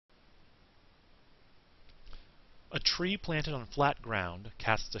A tree planted on flat ground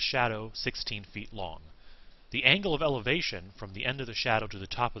casts a shadow 16 feet long. The angle of elevation from the end of the shadow to the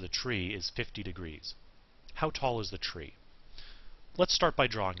top of the tree is 50 degrees. How tall is the tree? Let's start by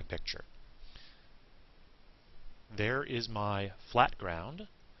drawing a picture. There is my flat ground,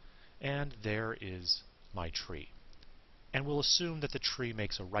 and there is my tree. And we'll assume that the tree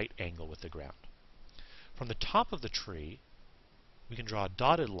makes a right angle with the ground. From the top of the tree, we can draw a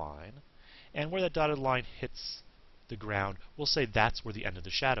dotted line, and where that dotted line hits the ground, we'll say that's where the end of the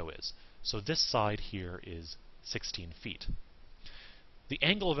shadow is. So this side here is 16 feet. The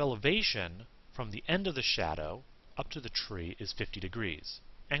angle of elevation from the end of the shadow up to the tree is 50 degrees.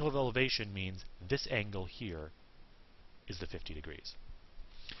 Angle of elevation means this angle here is the 50 degrees.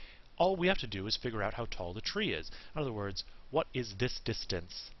 All we have to do is figure out how tall the tree is. In other words, what is this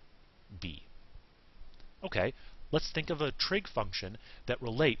distance b? Okay, let's think of a trig function that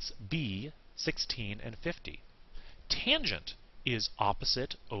relates b, 16, and 50. Tangent is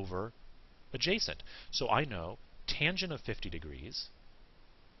opposite over adjacent. So I know tangent of 50 degrees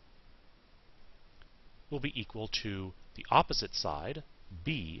will be equal to the opposite side,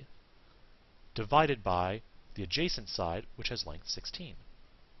 b, divided by the adjacent side, which has length 16.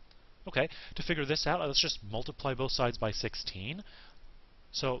 Okay, to figure this out, let's just multiply both sides by 16.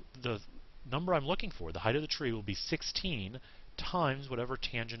 So the number I'm looking for, the height of the tree, will be 16 times whatever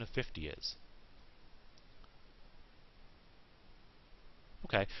tangent of 50 is.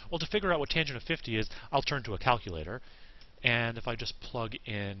 Okay, well, to figure out what tangent of 50 is, I'll turn to a calculator, and if I just plug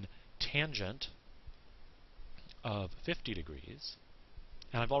in tangent of 50 degrees,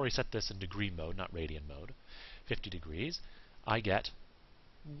 and I've already set this in degree mode, not radian mode, 50 degrees, I get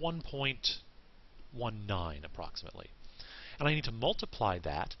 1.19 approximately. And I need to multiply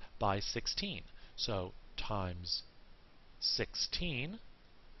that by 16. So times 16,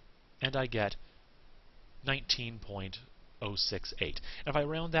 and I get 19.068. And if I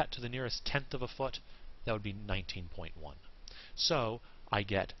round that to the nearest tenth of a foot, that would be 19.1. So I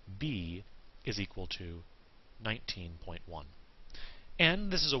get b is equal to 19.1.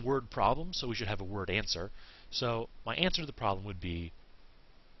 And this is a word problem, so we should have a word answer. So my answer to the problem would be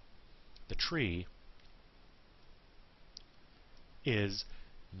the tree is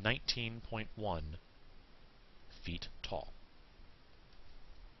 19.1 feet tall.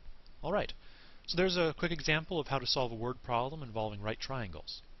 All right, so there's a quick example of how to solve a word problem involving right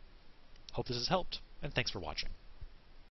triangles. Hope this has helped, and thanks for watching.